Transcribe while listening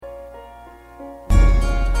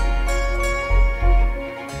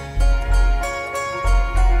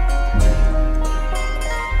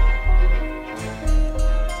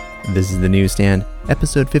This is The Newsstand,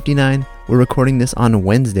 episode 59. We're recording this on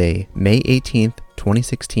Wednesday, May 18th,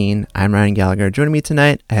 2016. I'm Ryan Gallagher. Joining me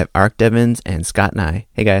tonight, I have Ark Devins and Scott Nye.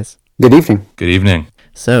 Hey, guys. Good evening. Good evening.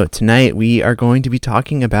 So, tonight we are going to be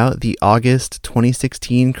talking about the August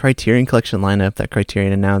 2016 Criterion Collection lineup that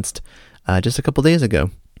Criterion announced just a couple days ago.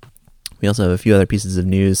 We also have a few other pieces of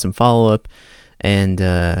news, some follow-up, and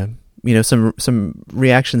some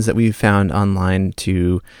reactions that we've found online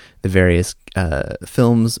to the various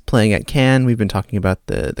films playing at Cannes. We've been talking about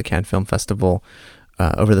the Cannes Film Festival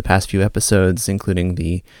over the past few episodes, including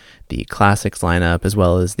the classics lineup, as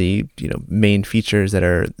well as the main features that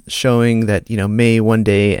are showing that may one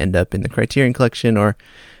day end up in the Criterion Collection, or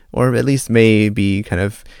at least may be kind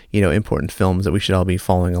of important films that we should all be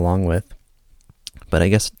following along with. But I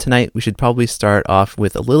guess tonight we should probably start off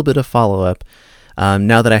with a little bit of follow-up.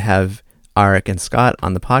 Now that I have Ark and Scott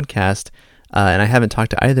on the podcast, and I haven't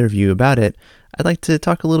talked to either of you about it, I'd like to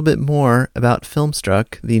talk a little bit more about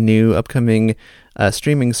Filmstruck, the new upcoming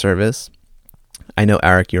streaming service. I know,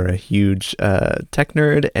 Ark, you're a huge tech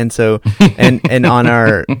nerd, and so and on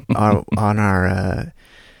our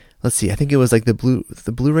let's see, I think it was like the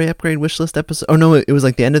Blu-ray upgrade wishlist episode. Oh no, it was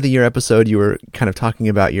like the end of the year episode. You were kind of talking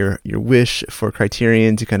about your wish for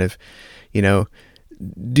Criterion to kind of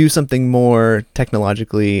do something more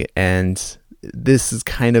technologically, and this is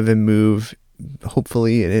kind of a move,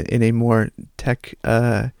 hopefully in a more tech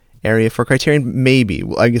area for Criterion. Maybe,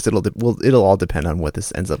 I guess it'll all depend on what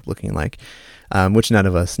this ends up looking like, which none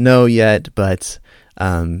of us know yet. But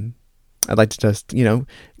I'd like to just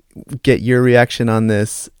get your reaction on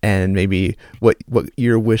this, and maybe what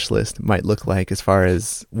your wish list might look like as far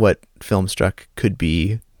as what Filmstruck could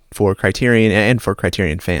be for Criterion and for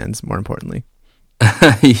Criterion fans, more importantly.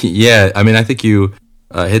 Yeah, I mean, I think you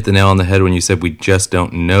hit the nail on the head when you said we just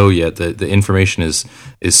don't know yet. The information is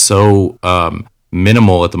so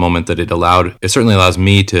minimal at the moment that it certainly allows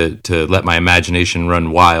me to let my imagination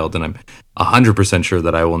run wild, and I'm 100% sure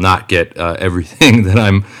that I will not get everything that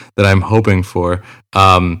I'm hoping for.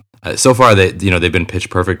 So far, they've been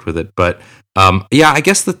pitch perfect with it, but I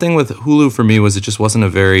guess the thing with Hulu for me was it just wasn't a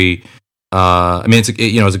very it's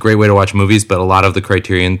a great way to watch movies, but a lot of the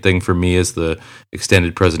Criterion thing for me is the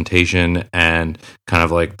extended presentation and kind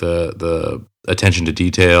of like the attention to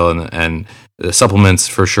detail and the supplements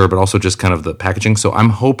for sure, but also just kind of the packaging. So I'm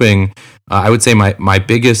hoping, I would say my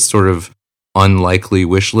biggest sort of unlikely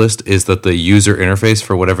wish list is that the user interface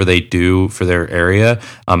for whatever they do for their area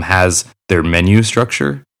has their menu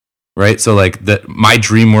structure. Right, so like my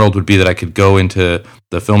dream world would be that I could go into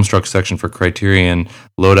the Filmstruck section for Criterion,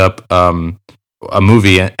 load up a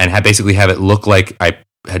movie, and basically have it look like I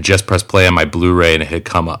had just pressed play on my Blu-ray and it had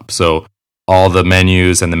come up. So all the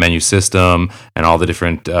menus and the menu system and all the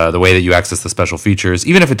different the way that you access the special features,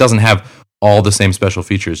 even if it doesn't have all the same special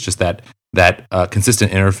features, just that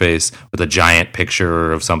consistent interface with a giant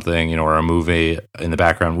picture of something, or a movie in the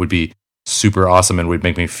background would be super awesome and would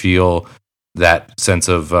make me feel that sense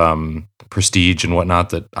of prestige and whatnot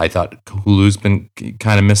that I thought Hulu's been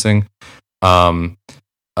kind of missing.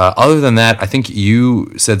 Other than that, I think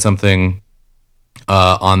you said something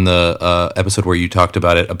on the episode where you talked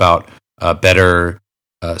about it, about better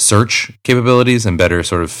search capabilities and better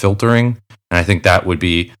sort of filtering. And I think that would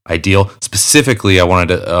be ideal. Specifically, I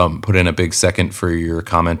wanted to put in a big second for your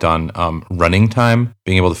comment on running time,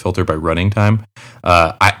 being able to filter by running time.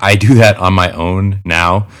 I do that on my own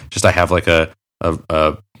now. Just I have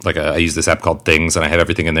I use this app called Things, and I have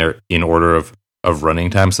everything in there in order of running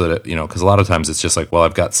time, so that because a lot of times it's just like, well,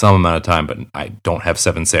 I've got some amount of time, but I don't have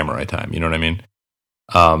Seven Samurai time. You know what I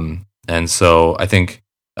mean? And so I think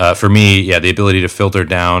for me, the ability to filter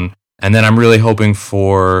down, and then I'm really hoping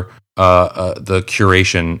for the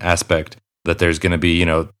curation aspect, that there's going to be,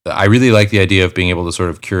 I really like the idea of being able to sort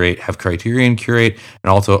of have Criterion curate, and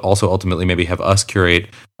also ultimately maybe have us curate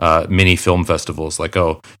mini film festivals. Like,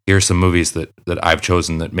 oh, here's some movies that I've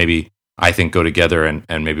chosen that maybe I think go together,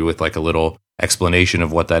 and maybe with like a little explanation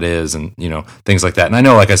of what that is, and things like that. And I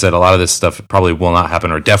know, like I said, a lot of this stuff probably will not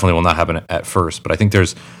happen, or definitely will not happen at first, but I think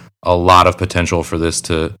there's a lot of potential for this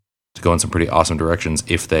to go in some pretty awesome directions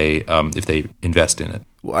if they invest in it.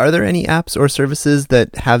 Are there any apps or services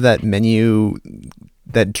that have that menu,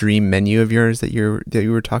 that dream menu of yours that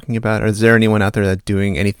you were talking about? Or is there anyone out there that's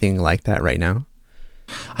doing anything like that right now?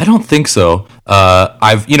 I don't think so.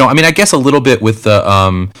 I guess a little bit with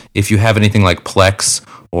the if you have anything like Plex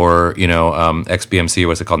or XBMC, or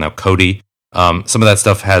what's it called now, Kodi. Some of that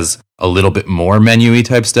stuff has a little bit more menu-y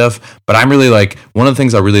type stuff, but I'm really like, one of the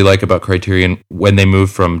things I really like about Criterion when they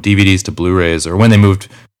moved from DVDs to Blu-rays, or when they moved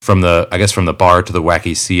from the bar to the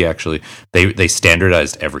Wacky C, actually, they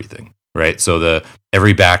standardized everything. right? So the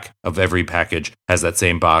every back of every package has that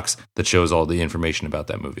same box that shows all the information about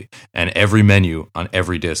that movie, and every menu on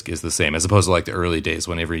every disc is the same, as opposed to like the early days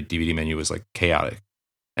when every DVD menu was like chaotic.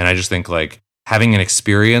 And I just think like having an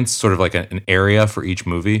experience, sort of like an area for each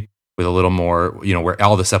movie with a little more, where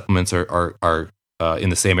all the supplements are in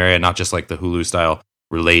the same area, not just like the Hulu style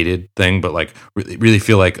related thing, but like really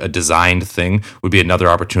feel like a designed thing, would be another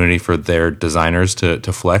opportunity for their designers to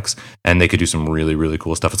flex, and they could do some really, really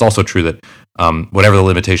cool stuff. It's also true that whatever the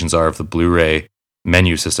limitations are of the Blu-ray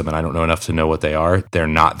menu system, and I don't know enough to know what they are, they're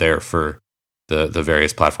not there for the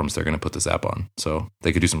various platforms they're going to put this app on. So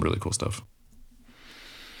they could do some really cool stuff.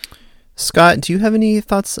 Scott, do you have any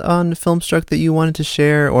thoughts on Filmstruck that you wanted to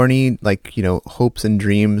share, or any hopes and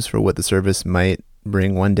dreams for what the service might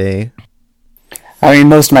bring one day? I mean,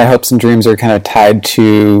 most of my hopes and dreams are kind of tied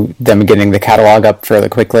to them getting the catalog up fairly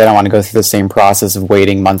quickly. I don't want to go through the same process of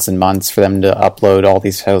waiting months and months for them to upload all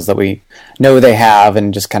these shows that we know they have,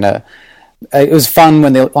 and just kind of... It was fun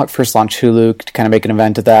when they first launched Hulu to kind of make an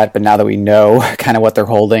event of that, but now that we know kind of what they're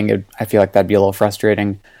holding, I feel like that'd be a little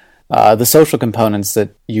frustrating. The social components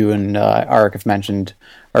that you and Arik have mentioned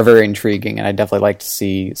are very intriguing, and I'd definitely like to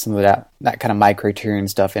see some of that kind of My Criterion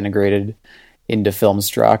stuff integrated into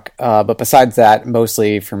Filmstruck. But besides that,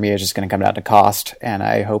 mostly for me, it's just going to come down to cost, and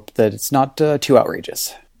I hope that it's not too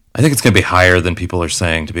outrageous. I think it's going to be higher than people are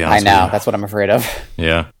saying, to be honest. I know, with you. that's what I'm afraid of.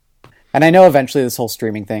 Yeah. And I know eventually this whole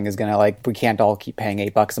streaming thing is going to, we can't all keep paying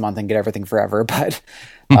 $8 a month and get everything forever, but,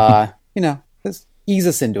 just ease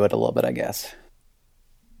us into it a little bit, I guess.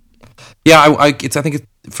 Yeah, I think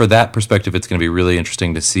for that perspective, it's going to be really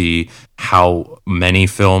interesting to see how many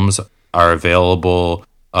films are available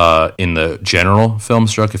in the general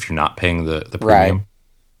Filmstruck if you're not paying the premium.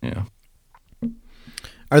 Right. Yeah.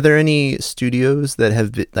 Are there any studios that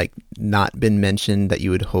have not been mentioned that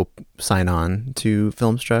you would hope sign on to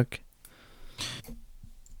Filmstruck?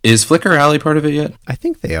 Is Flickr Alley part of it yet? I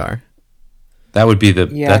think they are. That would be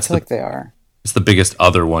I feel like they are. It's the biggest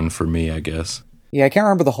other one for me, I guess. Yeah, I can't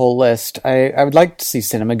remember the whole list. I would like to see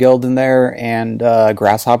Cinema Guild in there, and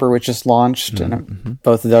Grasshopper, which just launched, and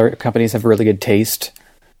both of their companies have really good taste.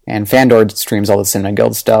 And Fandor streams all the Cinema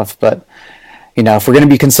Guild stuff, but if we're going to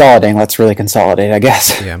be consolidating, let's really consolidate, I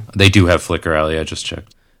guess. Yeah, they do have Flickr Alley. I just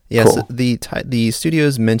checked. Yes, cool. The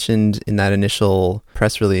studios mentioned in that initial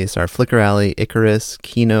press release are Flickr Alley, Icarus,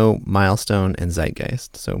 Kino, Milestone, and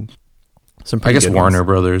Zeitgeist. So some pretty good Warner ones.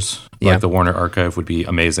 Brothers, like the Warner Archive, would be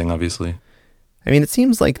amazing. Obviously. I mean, it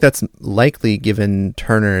seems like that's likely given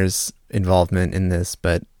Turner's involvement in this,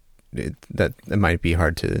 but it might be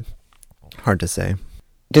hard to say.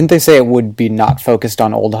 Didn't they say it would be not focused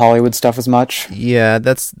on old Hollywood stuff as much? Yeah,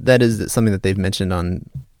 that is something that they've mentioned on,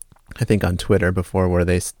 I think, on Twitter before, where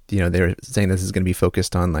they were saying this is going to be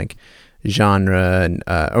focused on like genre and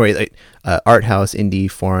art house, indie,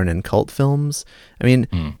 foreign, and cult films. I mean,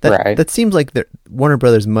 that seems like Warner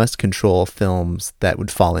Brothers must control films that would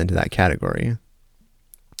fall into that category.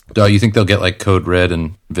 You think they'll get like Code Red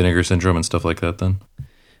and Vinegar Syndrome and stuff like that then?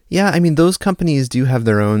 Yeah, I mean, those companies do have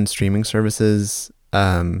their own streaming services.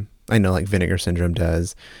 I know like Vinegar Syndrome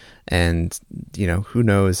does, and who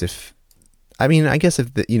knows if, I mean, I guess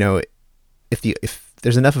if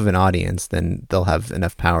there's enough of an audience, then they'll have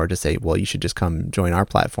enough power to say, well, you should just come join our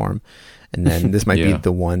platform, and then this might be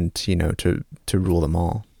the one to rule them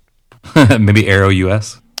all. Maybe Arrow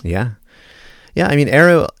US. Yeah. I mean,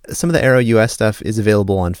 some of the Arrow US stuff is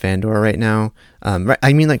available on Fandor right now.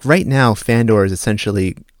 Right now, Fandor is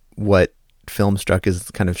essentially what Filmstruck is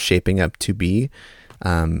kind of shaping up to be,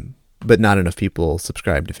 but not enough people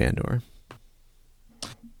subscribe to Fandor.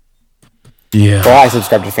 Yeah. Well, I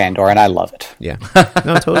subscribe to Fandor, and I love it. Yeah.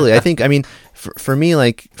 No, totally. I mean, for me,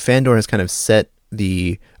 like, Fandor has kind of set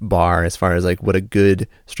the bar as far as like what a good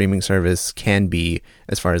streaming service can be,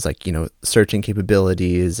 as far as like searching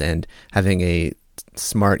capabilities and having a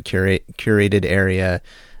smart curated area,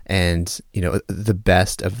 and the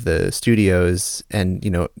best of the studios, and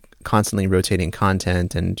constantly rotating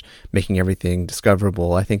content and making everything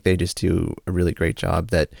discoverable. I think they just do a really great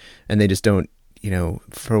job and they just don't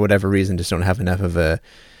for whatever reason just don't have enough of a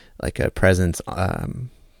presence.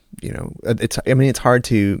 It's hard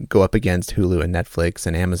to go up against Hulu and Netflix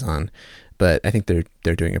and Amazon, but I think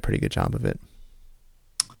they're doing a pretty good job of it.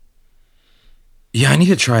 Yeah, I need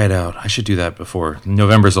to try it out. I should do that before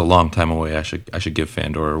November's a long time away. I should give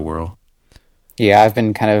Fandor a whirl. Yeah, I've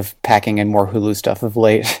been kind of packing in more Hulu stuff of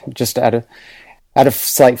late, just out of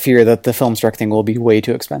slight fear that the Filmstruck thing will be way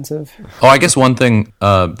too expensive. Oh, I guess one thing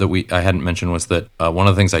that I hadn't mentioned was that one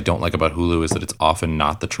of the things I don't like about Hulu is that it's often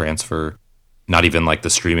not the transfer not even like the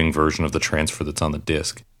streaming version of the transfer that's on the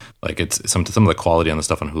disc. Like it's some of the quality on the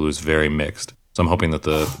stuff on Hulu is very mixed. So I'm hoping that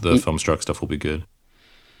the Filmstruck stuff will be good.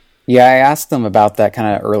 Yeah, I asked them about that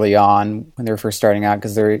kind of early on when they were first starting out,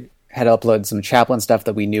 because they had uploaded some Chaplin stuff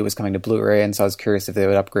that we knew was coming to Blu-ray, and so I was curious if they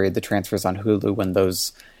would upgrade the transfers on Hulu when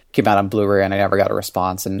those came out on Blu-ray, and I never got a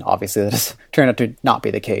response, and obviously that has turned out to not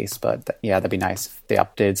be the case, but yeah, that'd be nice if they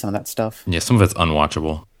updated some of that stuff. Yeah, some of it's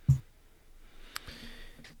unwatchable.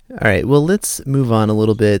 All right, well, let's move on a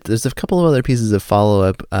little bit. There's a couple of other pieces of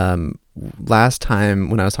follow-up. Last time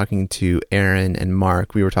when I was talking to Aaron and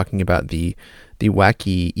Mark, we were talking about the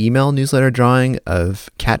wacky email newsletter drawing of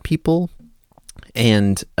Cat People.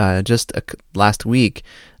 And just last week,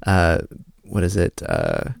 what is it?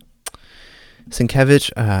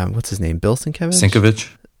 Sienkiewicz, what's his name? Bill Sienkiewicz?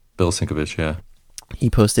 Bill Sienkiewicz, yeah. He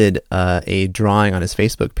posted a drawing on his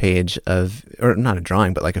Facebook page or not a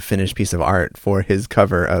drawing, but like a finished piece of art for his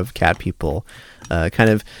cover of Cat People, kind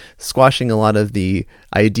of squashing a lot of the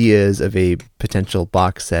ideas of a potential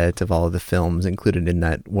box set of all of the films included in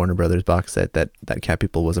that Warner Brothers box set that Cat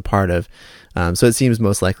People was a part of. So it seems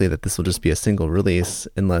most likely that this will just be a single release,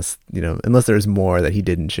 unless there's more that he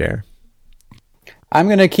didn't share. I'm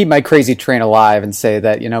going to keep my crazy train alive and say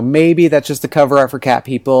that, maybe that's just the cover art for Cat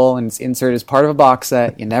People and it's inserted as part of a box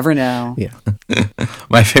set. You never know. Yeah.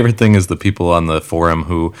 My favorite thing is the people on the forum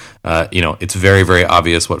who, it's very, very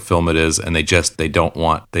obvious what film it is, and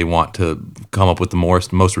they want to come up with the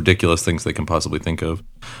most ridiculous things they can possibly think of.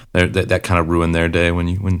 That kind of ruined their day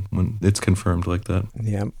when it's confirmed like that.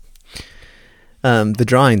 Yeah. The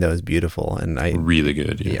drawing though is beautiful, and really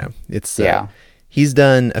good. Yeah. It's yeah. He's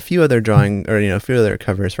done a few other a few other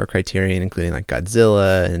covers for Criterion, including like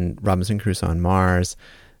Godzilla and Robinson Crusoe on Mars,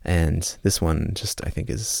 and this one just I think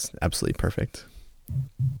is absolutely perfect.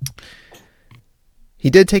 He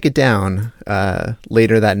did take it down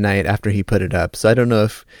later that night after he put it up, so I don't know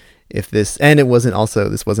if this, and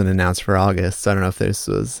this wasn't announced for August, so I don't know if this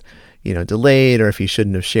was delayed or if he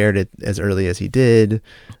shouldn't have shared it as early as he did,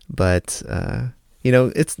 but.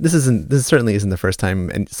 This certainly isn't the first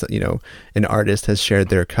time, an artist has shared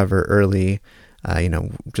their cover early.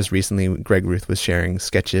 Just recently, Greg Ruth was sharing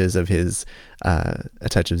sketches of his A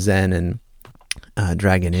Touch of Zen and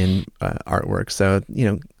Dragon Inn artwork. So,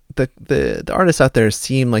 the artists out there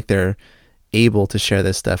seem like they're able to share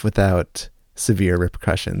this stuff without severe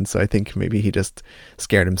repercussions. So I think maybe he just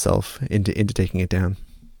scared himself into taking it down.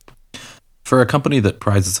 For a company that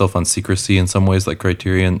prides itself on secrecy in some ways, like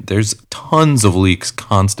Criterion, there's tons of leaks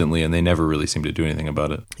constantly, and they never really seem to do anything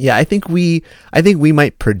about it. Yeah, I think we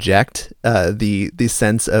might project the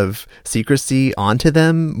sense of secrecy onto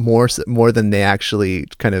them more than they actually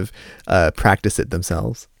kind of practice it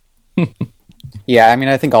themselves. Yeah, I mean,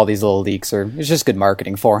 I think all these little leaks it's just good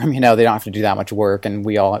marketing for them. They don't have to do that much work, and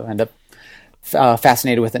we all end up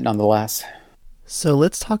fascinated with it nonetheless. So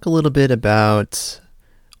let's talk a little bit about.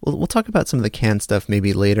 We'll talk about some of the canned stuff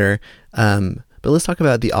maybe later, but let's talk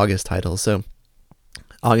about the August titles. So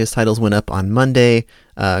August titles went up on Monday,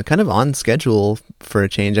 kind of on schedule for a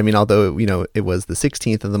change. I mean, although, it was the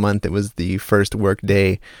 16th of the month, it was the first work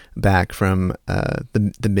day back from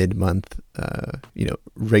the mid-month,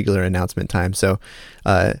 regular announcement time. So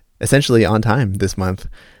essentially on time this month.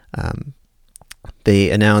 They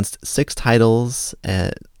announced 6 titles,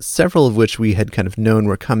 several of which we had kind of known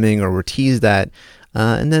were coming or were teased at,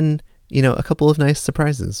 and then, a couple of nice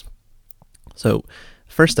surprises. So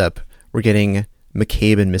first up, we're getting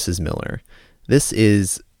McCabe and Mrs. Miller. This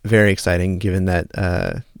is very exciting given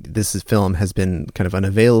that this film has been kind of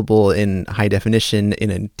unavailable in high definition in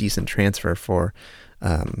a decent transfer for,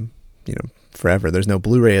 forever. There's no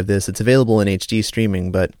Blu-ray of this. It's available in HD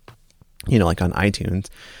streaming, but, like on iTunes.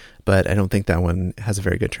 But I don't think that one has a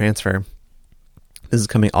very good transfer. This is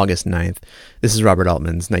coming August 9th. This is Robert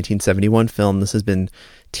Altman's 1971 film. This has been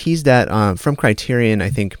teased at from Criterion,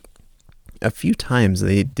 I think, a few times.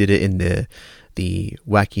 They did it in the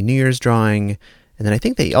Wacky New Year's drawing, and then I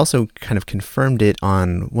think they also kind of confirmed it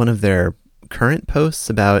on one of their current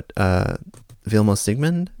posts about Vilmos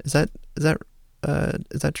Zsigmond. Is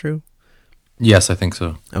that true? Yes, I think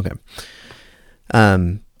so. Okay.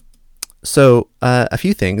 So a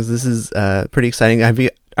few things. This is pretty exciting.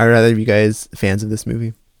 Are either of you guys fans of this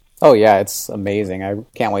movie? Oh yeah, it's amazing. I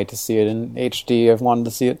can't wait to see it in HD. I've wanted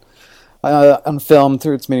to see it on film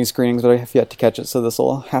through its mini screenings, but I have yet to catch it, so this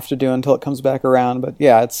will have to do until it comes back around. But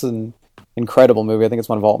yeah, it's an incredible movie. I think it's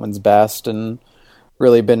one of Altman's best, and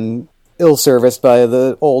really been ill-serviced by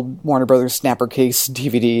the old Warner Brothers Snapper case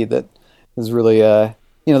DVD that is really,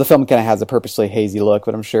 the film kind of has a purposely hazy look,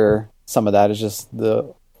 but I'm sure some of that is just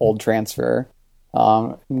the old transfer.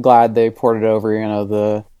 I'm glad they ported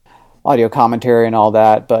over, audio commentary and all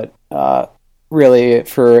that, but really,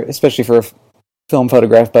 especially for a film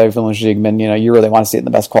photographed by Vilmos Zsigmond, you really want to see it in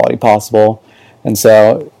the best quality possible. And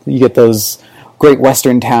so you get those great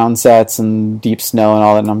western town sets and deep snow and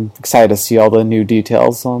all that, and I'm excited to see all the new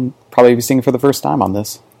details. I'll probably be seeing it for the first time on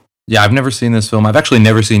this. Yeah, I've never seen this film. I've actually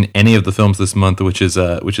never seen any of the films this month, which is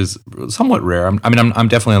somewhat rare. I'm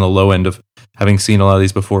definitely on the low end of having seen a lot of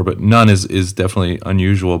these before, but none is definitely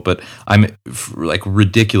unusual. But I'm like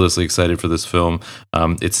ridiculously excited for this film.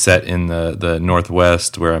 It's set in the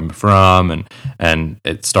Northwest where I'm from, and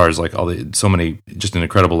it stars like so many, just an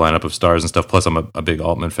incredible lineup of stars and stuff. Plus, I'm a big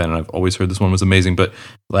Altman fan, and I've always heard this one was amazing. But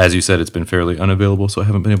as you said, it's been fairly unavailable, so I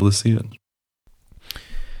haven't been able to see it.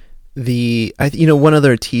 One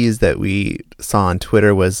other tease that we saw on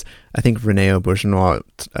Twitter was, I think Rene Auberjonois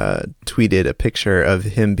tweeted a picture of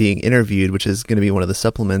him being interviewed, which is going to be one of the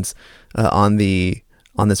supplements on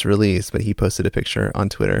this release. But he posted a picture on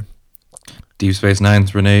Twitter. Deep Space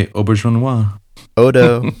Nine's Rene Auberjonois.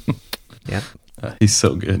 Odo, yeah, he's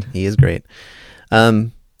so good. He is great.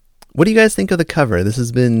 What do you guys think of the cover? This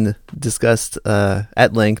has been discussed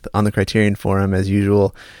at length on the Criterion Forum as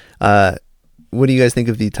usual. What do you guys think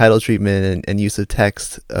of the title treatment and use of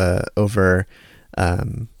text over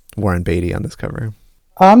Warren Beatty on this cover?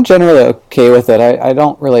 I'm generally okay with it. I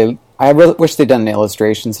really wish they'd done an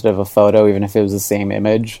illustration instead of a photo, even if it was the same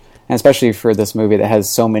image. And especially for this movie that has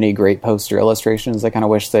so many great poster illustrations, I kind of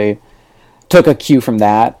wish they took a cue from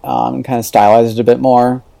that and kind of stylized it a bit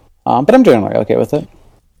more. But I'm generally okay with it.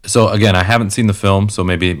 So again, I haven't seen the film, so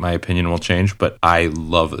maybe my opinion will change, but I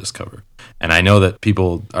love this cover. And I know that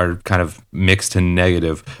people are kind of mixed to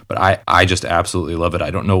negative, but I just absolutely love it. I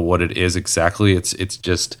don't know what it is exactly. It's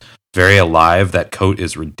just very alive. That coat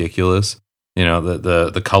is ridiculous.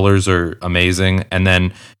 The colors are amazing. And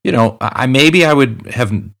then, I would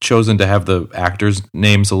have chosen to have the actors'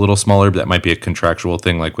 names a little smaller, but that might be a contractual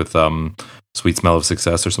thing, like with Sweet Smell of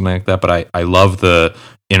Success or something like that. But I love the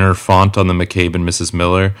inner font on the McCabe and Mrs.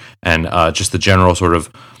 Miller, and just the general sort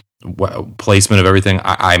of placement of everything.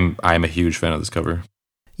 I'm a huge fan of this cover.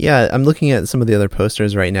 Yeah, I'm looking at some of the other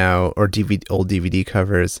posters right now, or old DVD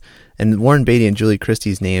covers, and Warren Beatty and Julie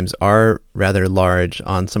Christie's names are rather large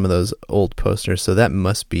on some of those old posters, so that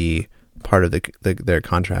must be part of their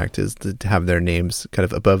contract, is to have their names kind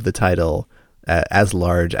of above the title, as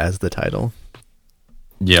large as the title.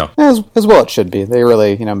 Yeah. As well it should be. They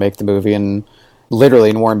really, make the movie, and literally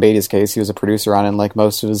in Warren Beatty's case, he was a producer on it, and like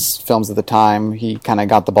most of his films at the time, he kind of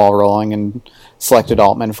got the ball rolling and selected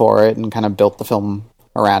Altman for it and kind of built the film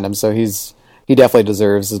around him. So he definitely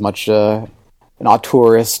deserves as much an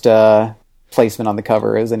auteurist placement on the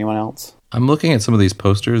cover as anyone else. I'm looking at some of these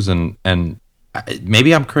posters, and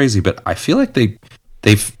maybe I'm crazy, but I feel like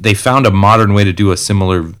they found a modern way to do a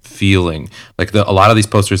similar feeling. Like a lot of these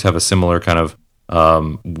posters have a similar kind of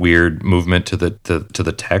weird movement to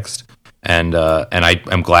the text. And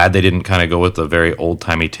I'm glad they didn't kind of go with the very old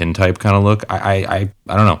timey tintype kind of look. I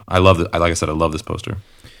don't know. I love it. Like I said, I love this poster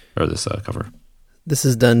or this cover. This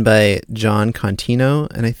is done by John Contino,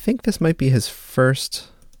 and I think this might be his first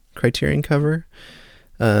Criterion cover.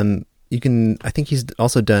 I think he's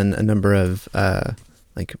also done a number of I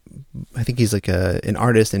think he's like an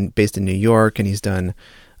artist based in New York, and he's done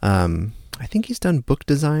I think he's done book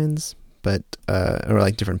designs, but or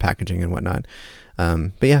like different packaging and whatnot.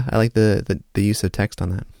 But yeah, I like the use of text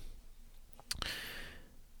on that.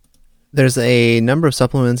 There's a number of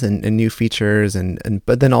supplements and new features,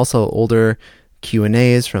 but then also older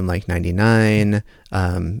Q&As from like 99,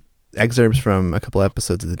 excerpts from a couple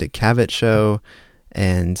episodes of the Dick Cavett Show,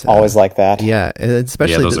 and always like that. Yeah,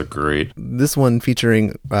 especially those are great. This one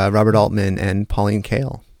featuring Robert Altman and Pauline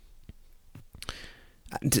Kael.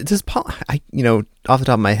 Does off the top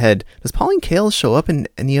of my head, does Pauline Kael show up in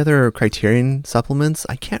any other Criterion supplements?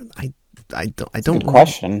 I don't. Good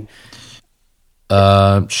question.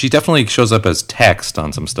 She definitely shows up as text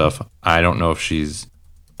on some stuff. I don't know if she's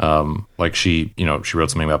she wrote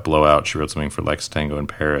something about Blowout. She wrote something for Lex Tango in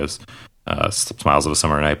Paris, Smiles of a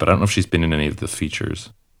Summer Night, but I don't know if she's been in any of the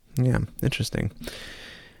features. Yeah, interesting.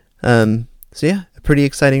 So yeah, a pretty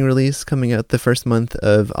exciting release coming out the first month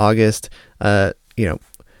of August.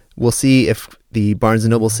 We'll see if the Barnes &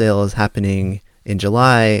 Noble sale is happening in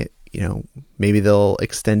July. Maybe they'll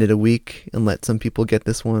extend it a week and let some people get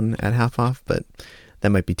this one at half off, but that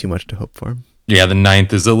might be too much to hope for. Yeah, the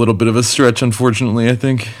 9th is a little bit of a stretch, unfortunately, I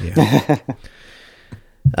think. Yeah.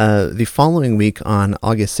 The following week, on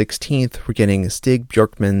August 16th, we're getting Stig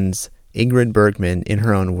Bjorkman's Ingrid Bergman, In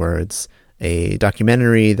Her Own Words, a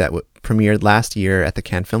documentary that premiered last year at the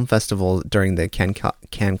Cannes Film Festival during the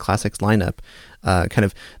Cannes Classics lineup. kind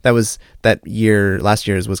of last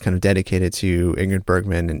year's was kind of dedicated to Ingrid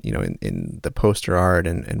Bergman, and in the poster art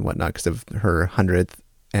and whatnot because of her 100th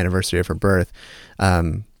anniversary of her birth.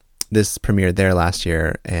 This premiered there last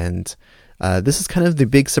year, and this is kind of the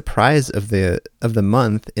big surprise of the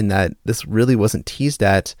month, in that this really wasn't teased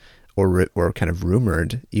at or kind of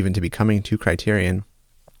rumored even to be coming to Criterion.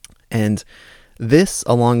 And this,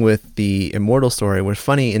 along with the Immortal story, were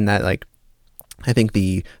funny in that, like, I think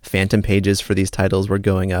the phantom pages for these titles were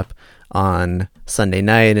going up on Sunday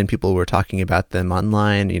night, and people were talking about them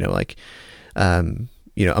online,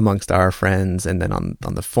 amongst our friends, and then on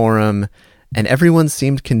the forum, and everyone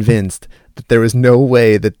seemed convinced that there was no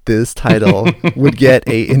way that this title would get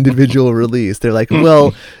a individual release. They're like,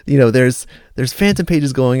 well, there's phantom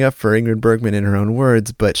pages going up for Ingrid Bergman in her own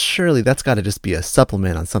words, but surely that's got to just be a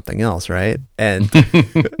supplement on something else, right? And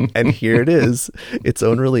and here it is, its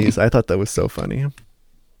own release. I thought that was so funny.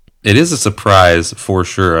 It is a surprise for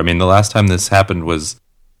sure. I mean, the last time this happened was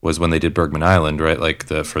when they did Bergman Island, right? Like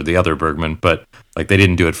for the other Bergman, but like they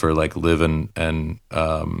didn't do it for like Liv and Liv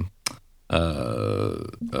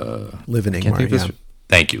and Ingmar. Yeah.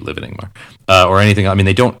 Thank you, Liv and Ingmar, or anything. I mean,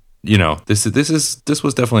 they don't. This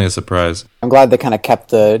was definitely a surprise. I'm glad they kind of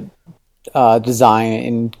kept the design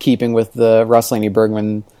in keeping with the Rossellini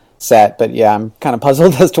Bergman set, but yeah, I'm kind of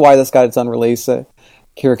puzzled as to why this got its own release.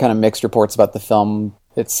 Hear kind of mixed reports about the film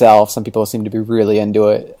itself. Some people seem to be really into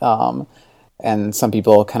it, and some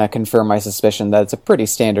people kind of confirm my suspicion that it's a pretty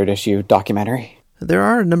standard issue documentary. There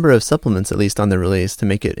are a number of supplements, at least on the release, to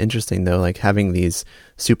make it interesting, though, like having these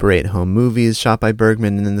Super 8 home movies shot by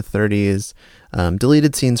Bergman in the 30s,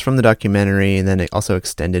 deleted scenes from the documentary, and then also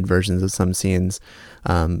extended versions of some scenes,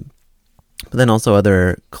 but then also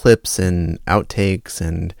other clips and outtakes,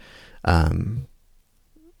 and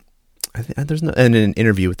there's and an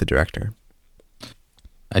interview with the director.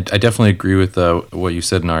 I definitely agree with what you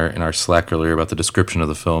said in our Slack earlier about the description of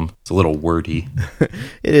the film. It's a little wordy.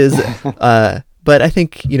 It is. But I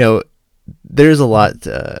think, there's a lot,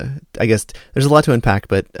 I guess there's a lot to unpack,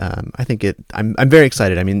 but I think I'm very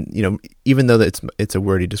excited. I mean, even though it's a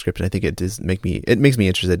wordy description, I think it makes me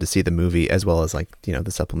interested to see the movie as well as, like,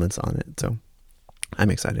 the supplements on it. So I'm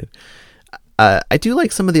excited. I do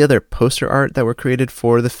like some of the other poster art that were created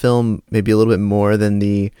for the film, maybe a little bit more than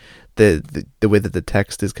the way that the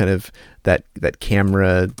text is kind of that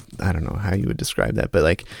camera. I don't know how you would describe that, but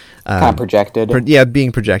like kind of projected.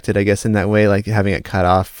 Being projected, I guess, in that way, like having it cut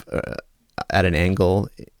off at an angle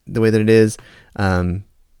the way that it is.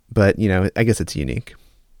 But I guess it's unique.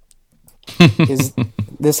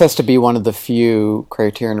 This has to be one of the few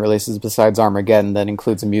Criterion releases besides Armageddon that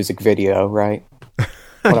includes a music video, right?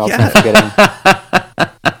 What else am I forgetting?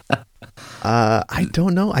 I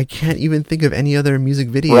don't know. I can't even think of any other music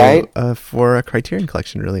video for a Criterion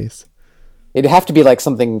Collection release. It'd have to be like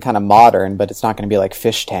something kind of modern, but it's not going to be like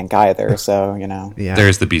Fish Tank either. So Yeah.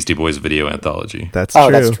 There's the Beastie Boys video anthology. That's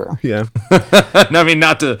true. That's true. Yeah. No, I mean,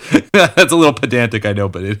 not to. That's a little pedantic, I know,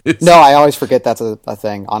 but it is. No, I always forget that's a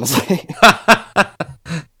thing. Honestly.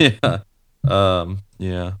 Yeah.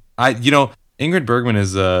 Yeah. Ingrid Bergman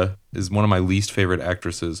is one of my least favorite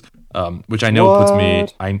actresses, which I know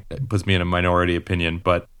puts me in a minority opinion,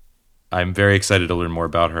 but I'm very excited to learn more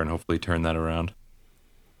about her and hopefully turn that around.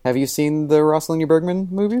 Have you seen the Rossellini Bergman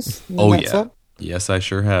movies? Oh, yeah. Set? Yes, I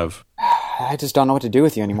sure have. I just don't know what to do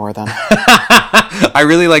with you anymore, then. I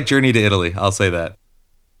really like Journey to Italy, I'll say that.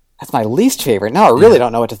 That's my least favorite. Now I really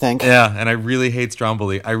don't know what to think. Yeah, and I really hate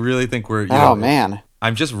Stromboli. I really think we're... man.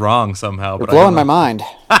 I'm just wrong somehow. You're blowing my mind.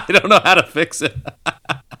 I don't know how to fix it.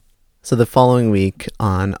 So the following week,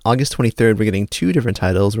 on August 23rd, we're getting two different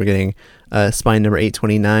titles. We're getting Spine number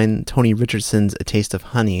 829, Tony Richardson's A Taste of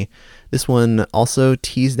Honey. This one also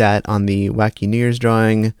teased at on the Wacky New Year's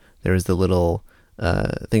drawing. There was the little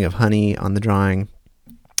thing of honey on the drawing.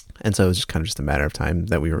 And so it was just kind of just a matter of time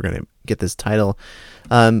that we were going to get this title.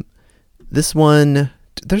 This one,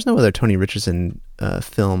 there's no other Tony Richardson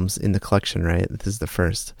films in the collection, right? This is the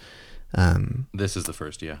first. This is the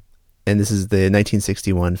first, yeah. And this is the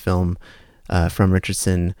 1961 film from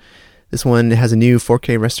Richardson. This one has a new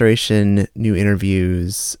 4K restoration, new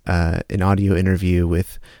interviews, an audio interview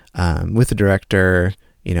with the director,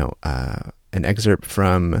 an excerpt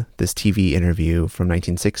from this TV interview from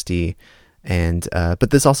 1960, and but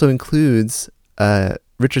this also includes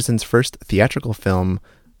Richardson's first theatrical film,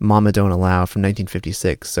 Mama Don't Allow, from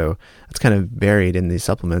 1956. So it's kind of buried in these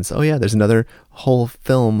supplements. Oh yeah, there's another whole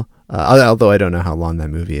film. Although I don't know how long that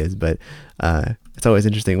movie is, but it's always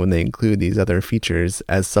interesting when they include these other features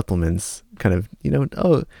as supplements. Kind of,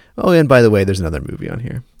 and by the way, there's another movie on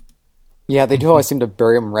here. Yeah, they do always seem to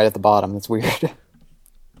bury them right at the bottom. That's weird.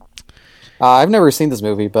 I've never seen this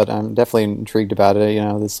movie, but I'm definitely intrigued about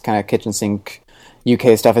it. This kind of kitchen sink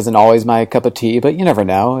UK stuff isn't always my cup of tea, but you never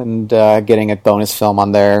know. And getting a bonus film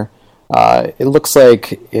on there, it looks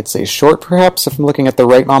like it's a short, perhaps, if I'm looking at the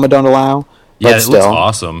right Mama Don't Allow. Yeah, it looks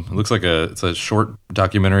awesome. It looks like it's a short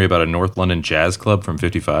documentary about a North London jazz club from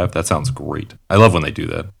 55. That sounds great. I love when they do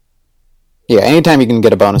that. Yeah, anytime you can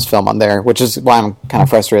get a bonus film on there, which is why I'm kind of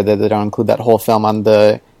frustrated that they don't include that whole film on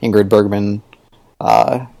the Ingrid Bergman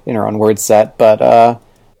in her own words set. But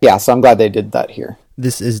yeah, so I'm glad they did that here.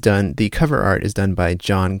 The cover art is done by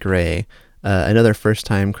John Gray, another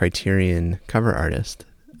first-time Criterion cover artist.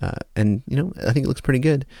 And, I think it looks pretty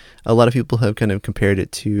good. A lot of people have kind of compared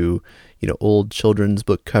it to, old children's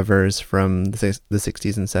book covers from the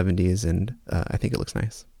 60s and 70s, and I think it looks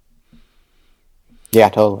nice. Yeah,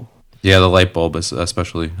 totally. Yeah, the light bulb,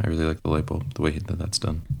 especially. I really like the light bulb, the way that's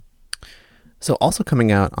done. So also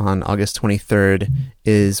coming out on August 23rd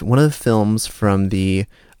is one of the films from the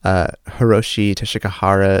Hiroshi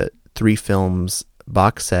Teshigahara 3 films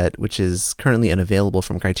box set, which is currently unavailable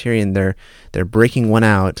from Criterion. They're breaking one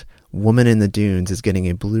out. Woman in the Dunes is getting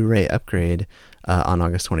a Blu-ray upgrade on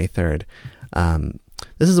August 23rd.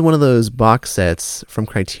 This is one of those box sets from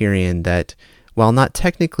Criterion that, while not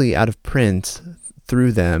technically out of print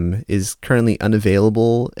through them, is currently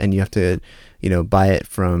unavailable, and you have to, buy it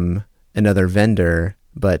from another vendor,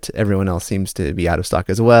 but everyone else seems to be out of stock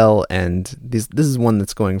as well. And this is one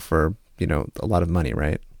that's going for, a lot of money,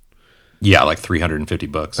 right? Yeah, like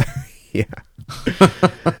 $350. Yeah.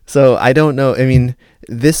 So I don't know. I mean,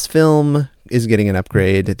 this film is getting an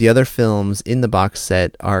upgrade. The other films in the box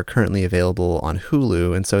set are currently available on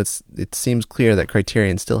Hulu, and so it seems clear that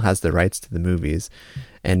Criterion still has the rights to the movies.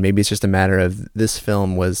 And maybe it's just a matter of this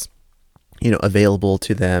film was, available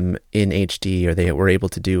to them in HD, or they were able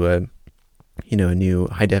to do a new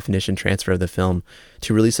high definition transfer of the film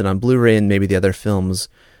to release it on Blu-ray, and maybe the other films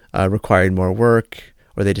required more work,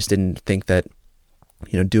 or they just didn't think that,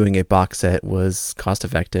 doing a box set was cost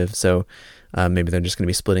effective. So maybe they're just going to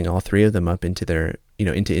be splitting all 3 of them up into their,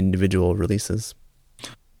 into individual releases.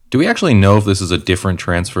 Do we actually know if this is a different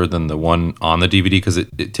transfer than the one on the DVD? Because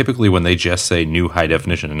it typically, when they just say new high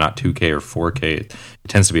definition and not 2K or 4K, it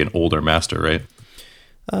tends to be an older master, right?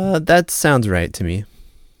 That sounds right to me.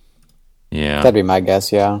 Yeah. That'd be my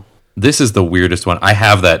guess, yeah. This is the weirdest one. I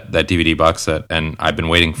have that DVD box set, and I've been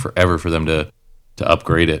waiting forever for them to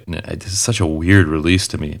upgrade it. And this is such a weird release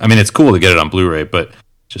to me. I mean, it's cool to get it on Blu-ray, but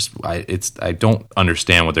I don't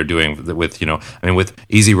understand what they're doing with, with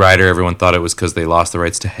Easy Rider. Everyone thought it was because they lost the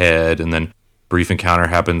rights to Head, and then Brief Encounter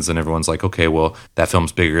happens, and everyone's like, okay, well, that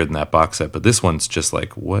film's bigger than that box set. But this one's just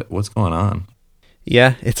like, what's going on?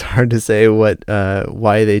 Yeah, it's hard to say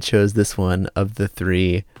why they chose this one of the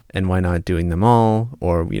 3, and why not doing them all,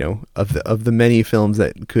 or of the many films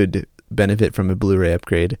that could benefit from a Blu-ray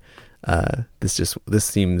upgrade. This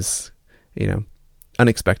seems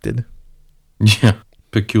unexpected. Yeah.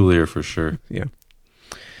 Peculiar for sure. Yeah.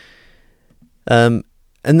 And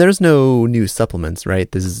there's no new supplements,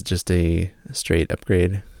 right? This is just a straight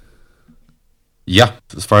upgrade. Yeah,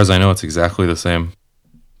 as far as I know, it's exactly the same.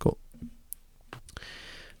 Cool.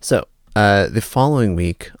 So, the following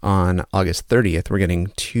week, on August 30th, we're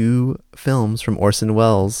getting 2 films from Orson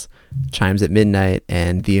Welles, Chimes at Midnight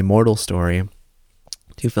and The Immortal Story.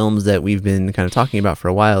 2 films that we've been kind of talking about for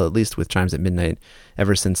a while, at least with Chimes at Midnight,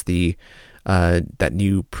 ever since that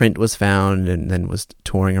new print was found and then was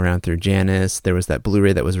touring around through Janus. There was that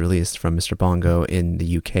Blu-ray that was released from Mr. Bongo in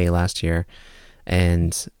the UK last year.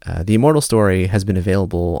 And The Immortal Story has been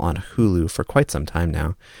available on Hulu for quite some time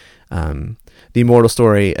now. The Immortal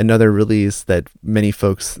Story, another release that many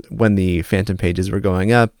folks, when the Phantom pages were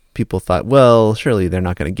going up, people thought, well, surely they're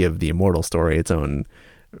not going to give The Immortal Story its own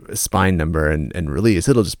spine number and release.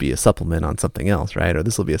 It'll just be a supplement on something else, right? Or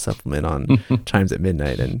this will be a supplement on Chimes at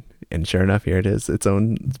Midnight. And sure enough, here it is, its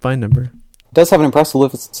own spine number. It does have an impressive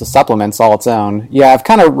list of supplements all its own. Yeah, I've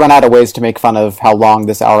kind of run out of ways to make fun of how long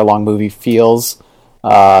this hour-long movie feels,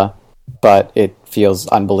 but it feels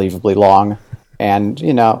unbelievably long. And,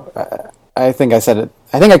 I think I said it.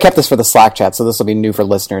 I think I kept this for the Slack chat, so this will be new for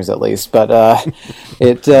listeners at least. But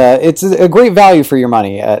it's a great value for your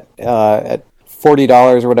money at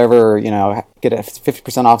 $40 or whatever. Get a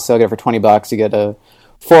 50% off sale, get it for $20. You get a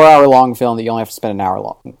 4-hour-long film that you only have to spend an hour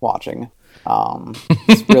long watching.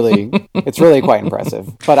 It's really quite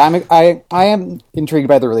impressive. But I am intrigued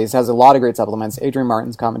by the release. It has a lot of great supplements. Adrian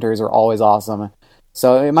Martin's commentaries are always awesome.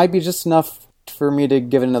 So it might be just enough for me to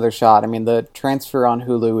give it another shot. I mean, the transfer on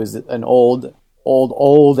Hulu is an old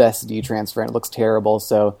SD transfer, and it looks terrible.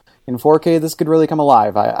 So in 4K, this could really come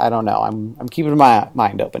alive. I don't know. I'm keeping my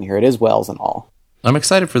mind open here. It is Wells and all. I'm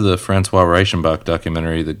excited for the Francois Reichenbach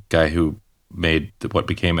documentary, the guy who made what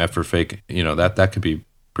became F for Fake. That could be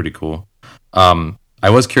pretty cool. I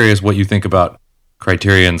was curious what you think about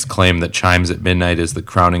Criterion's claim that Chimes at Midnight is the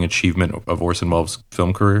crowning achievement of Orson Welles'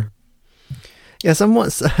 film career. Yeah,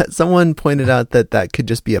 someone pointed out that could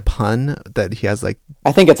just be a pun, that he has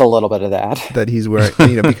I think it's a little bit of that he's wearing,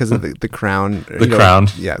 because of the crown. The crown.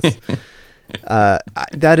 Yes.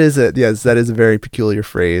 That is a very peculiar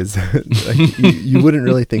phrase. You wouldn't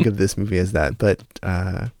really think of this movie as that, but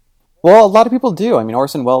well, a lot of people do. I mean,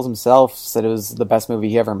 Orson Welles himself said it was the best movie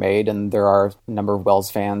he ever made, and there are a number of Welles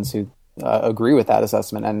fans who agree with that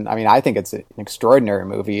assessment. And I mean, I think it's an extraordinary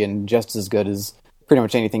movie and just as good as pretty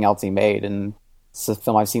much anything else he made. And it's a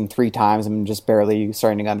film I've seen 3 times. I'm just barely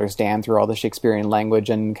starting to understand through all the Shakespearean language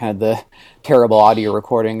and kind of the terrible audio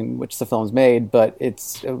recording in which the film's made. But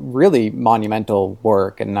it's a really monumental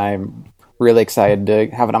work, and I'm really excited to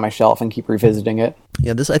have it on my shelf and keep revisiting it.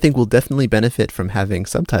 Yeah, this I think will definitely benefit from having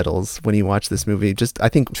subtitles when you watch this movie. Just I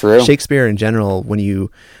think True. Shakespeare in general, when you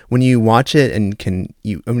watch it and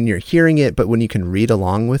when you're hearing it, but when you can read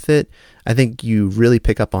along with it, I think you really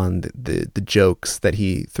pick up on the jokes that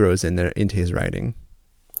he throws in there into his writing.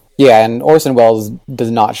 Yeah, and Orson Welles does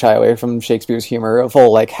not shy away from Shakespeare's humor. A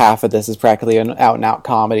full half of this is practically an out and out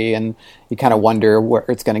comedy, and you kind of wonder where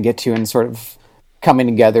it's going to get to and sort of coming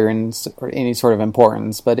together in any sort of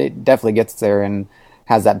importance, but it definitely gets there and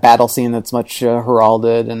has that battle scene that's much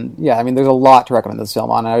heralded. And yeah, I mean, there's a lot to recommend this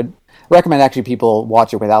film on. I would recommend actually people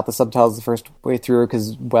watch it without the subtitles the first way through,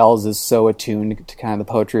 because Welles is so attuned to kind of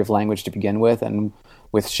the poetry of language to begin with, and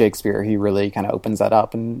with Shakespeare, he really kind of opens that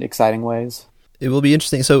up in exciting ways. It will be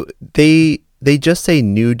interesting. So they just say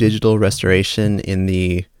new digital restoration in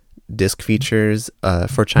the disc features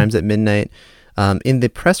for Chimes at Midnight. In the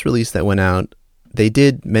press release that went out, they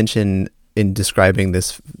did mention in describing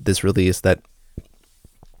this release that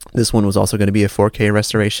this one was also going to be a 4K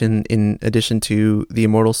restoration in addition to the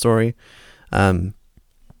Immortal Story. It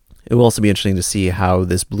will also be interesting to see how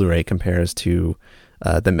this Blu-ray compares to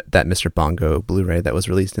that Mr. Bongo Blu-ray that was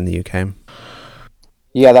released in the UK.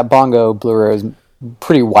 Yeah, that Bongo Blu-ray is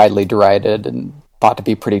pretty widely derided and thought to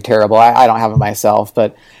be pretty terrible. I don't have it myself,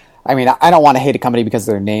 but I mean, I don't want to hate a company because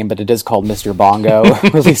of their name, but it is called Mr. Bongo,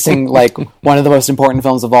 releasing one of the most important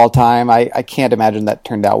films of all time. I can't imagine that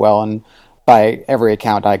turned out well, and by every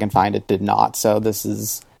account I can find, it did not. So this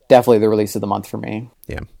is definitely the release of the month for me.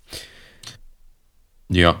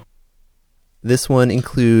 Yeah. This one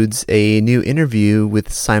includes a new interview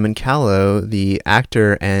with Simon Callow, the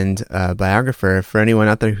actor and biographer. For anyone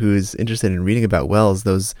out there who's interested in reading about Welles,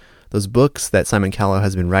 those books that Simon Callow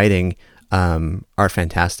has been writing are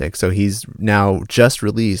fantastic. So he's now just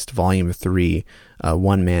released Volume 3,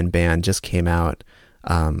 One Man Band, just came out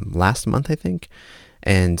last month, I think,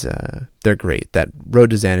 and they're great. That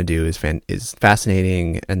Road to Xanadu is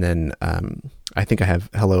fascinating, and then I think I have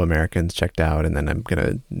Hello Americans checked out, and then I'm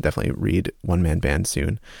gonna definitely read One Man Band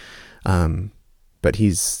soon. But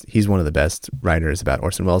he's one of the best writers about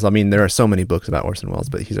Orson Welles. I mean, there are so many books about Orson Welles,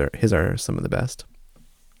 but his are some of the best.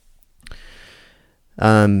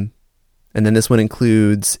 And then this one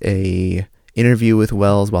includes a interview with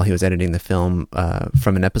Welles while he was editing the film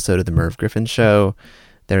from an episode of The Merv Griffin Show.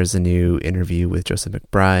 There's a new interview with Joseph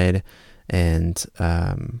McBride, and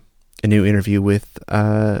a new interview with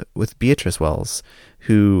Beatrice Welles,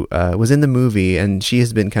 who was in the movie, and she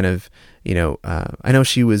has been kind of, I know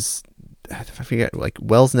she was, I forget,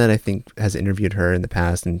 Wellsnet, I think, has interviewed her in the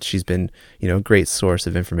past, and she's been, a great source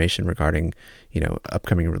of information regarding,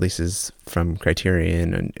 upcoming releases from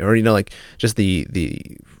Criterion, or just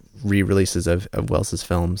the re-releases of Welles's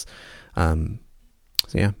films. So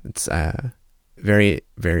yeah, it's very,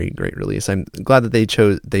 very great release. I'm glad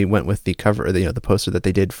that they went with the cover, or the poster that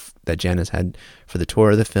they did, that Janice had for the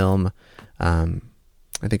tour of the film. I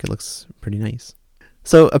think it looks pretty nice.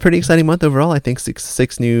 So a pretty exciting month overall. I think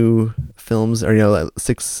six new films, or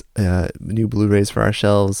 6 new Blu-rays for our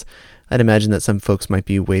shelves. I'd imagine that some folks might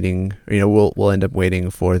be waiting, we'll end up waiting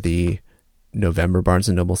for the November Barnes &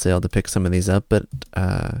 Noble sale to pick some of these up, but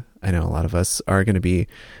I know a lot of us are going to be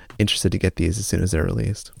interested to get these as soon as they're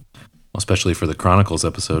released. Especially for the Chronicles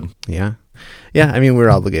episode. Yeah. I mean, we're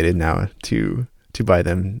obligated now to buy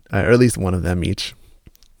them, or at least one of them each.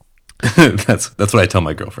 That's what I tell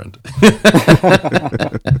my girlfriend.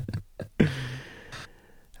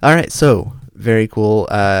 All right, so very cool.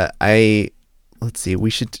 Let's see. We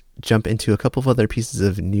should jump into a couple of other pieces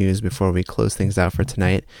of news before we close things out for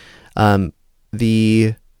tonight.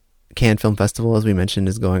 The Cannes Film Festival, as we mentioned,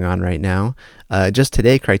 is going on right now. Just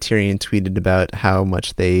today, Criterion tweeted about how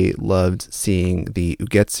much they loved seeing the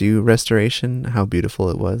Ugetsu restoration, how beautiful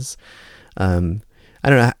it was. I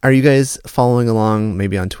don't know. Are you guys following along,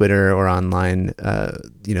 maybe on Twitter or online?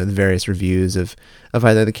 The various reviews of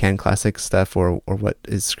either the Cannes Classics stuff or what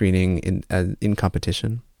is screening in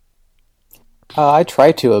competition. I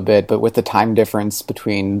try to a bit, but with the time difference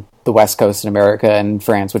between the West Coast in America and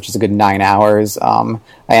France, which is a good 9 hours, I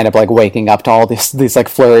end up waking up to all these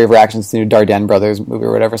flurry of reactions to the Dardenne Brothers movie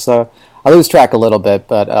or whatever. So I lose track a little bit,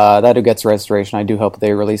 but that Huguette's Restoration, I do hope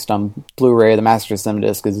they released on Blu-ray. The Master System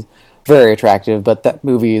disc is very attractive, but that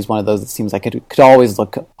movie is one of those that seems like it could always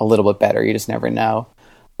look a little bit better. You just never know.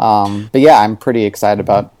 But yeah, I'm pretty excited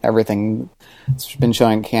about everything. It's been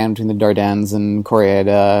showing Cannes between the Dardennes and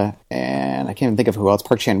Koreeda, and I can't even think of who else.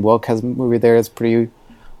 Park Chan-wook has a movie there that's pretty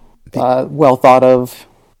well thought of.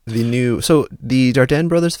 The Dardenne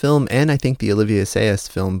Brothers film and I think the Olivier Assayas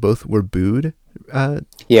film both were booed.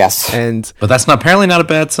 Yes, but that's apparently not a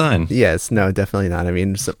bad sign. Yes, no, definitely not. I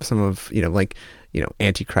mean, some of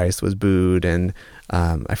Antichrist was booed, and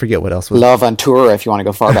I forget what else was. Love on Tour, if you want to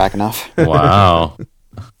go far back enough. Wow.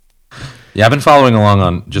 Yeah, I've been following along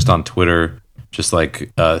on Twitter. Just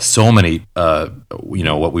so many,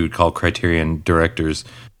 what we would call Criterion directors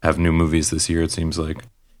have new movies this year. It seems like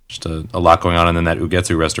just a lot going on, and then that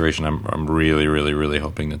Ugetsu Restoration. I'm really, really, really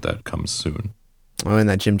hoping that comes soon. Oh, and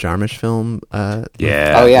that Jim Jarmusch film.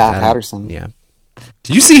 Yeah. Oh yeah, Patterson. Yeah.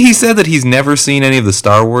 Did you see? He said that he's never seen any of the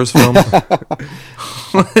Star Wars films.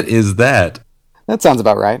 What is that? That sounds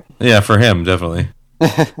about right. Yeah, for him, definitely.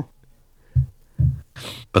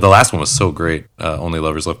 But the last one was so great. Only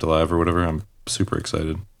Lovers Left Alive or whatever. I'm super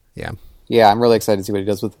excited. Yeah. Yeah, I'm really excited to see what he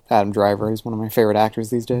does with Adam Driver. He's one of my favorite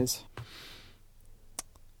actors these days.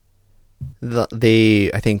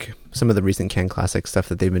 I think some of the recent Cannes Classic stuff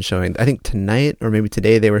that they've been showing, I think tonight or maybe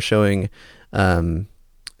today they were showing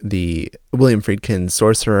the William Friedkin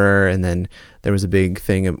Sorcerer, and then there was a big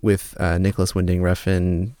thing with Nicholas Winding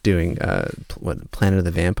Refn doing Planet of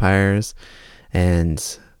the Vampires,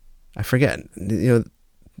 and I forget,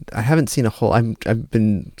 I haven't seen a whole. I've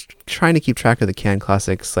been trying to keep track of the Cannes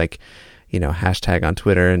Classics, hashtag on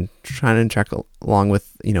Twitter, and trying to track along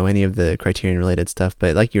with any of the Criterion related stuff.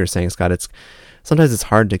 But like you were saying, Scott, sometimes it's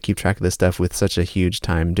hard to keep track of this stuff with such a huge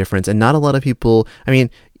time difference, and not a lot of people. I mean,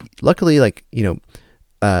 luckily,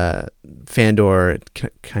 Fandor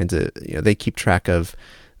kinds of they keep track of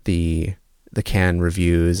the Cannes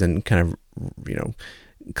reviews and kind of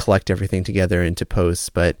collect everything together into posts,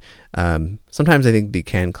 but sometimes I think the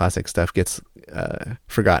Cannes Classic stuff gets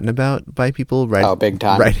forgotten about by people big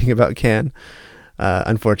time. Writing about Cannes,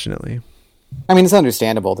 unfortunately. I mean, it's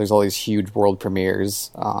understandable. There's all these huge world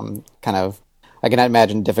premieres. I can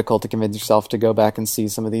imagine difficult to convince yourself to go back and see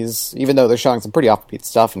some of these, even though they're showing some pretty offbeat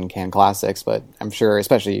stuff in Cannes Classics, but I'm sure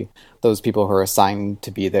especially those people who are assigned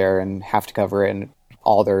to be there and have to cover it, and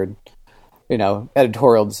all their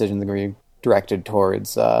editorial decisions are going to be directed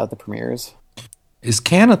towards the premieres. Is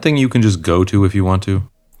Cannes a thing you can just go to if you want to?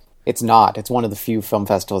 It's not. It's one of the few film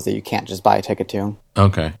festivals that you can't just buy a ticket to.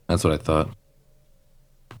 Okay, that's what I thought.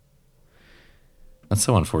 That's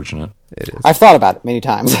so unfortunate. It is. I've thought about it many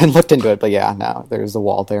times and looked into it, but yeah, no, there's a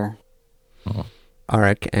wall there. Oh.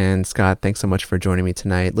 Alric and Scott, thanks so much for joining me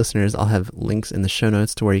tonight. Listeners, I'll have links in the show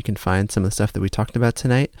notes to where you can find some of the stuff that we talked about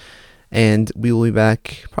tonight. And we will be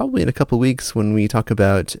back probably in a couple weeks when we talk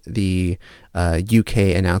about the UK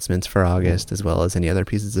announcements for August, as well as any other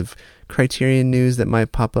pieces of Criterion news that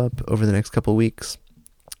might pop up over the next couple weeks.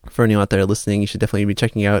 For anyone out there listening, you should definitely be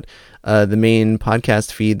checking out the main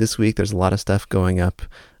podcast feed this week. There's a lot of stuff going up.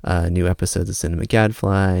 New episodes of Cinema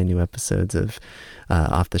Gadfly, new episodes of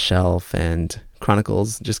Off the Shelf, and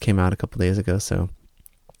Chronicles just came out a couple days ago. So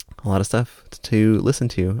a lot of stuff to listen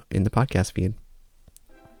to in the podcast feed.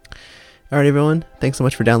 All right, everyone. Thanks so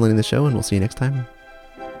much for downloading the show, and we'll see you next time.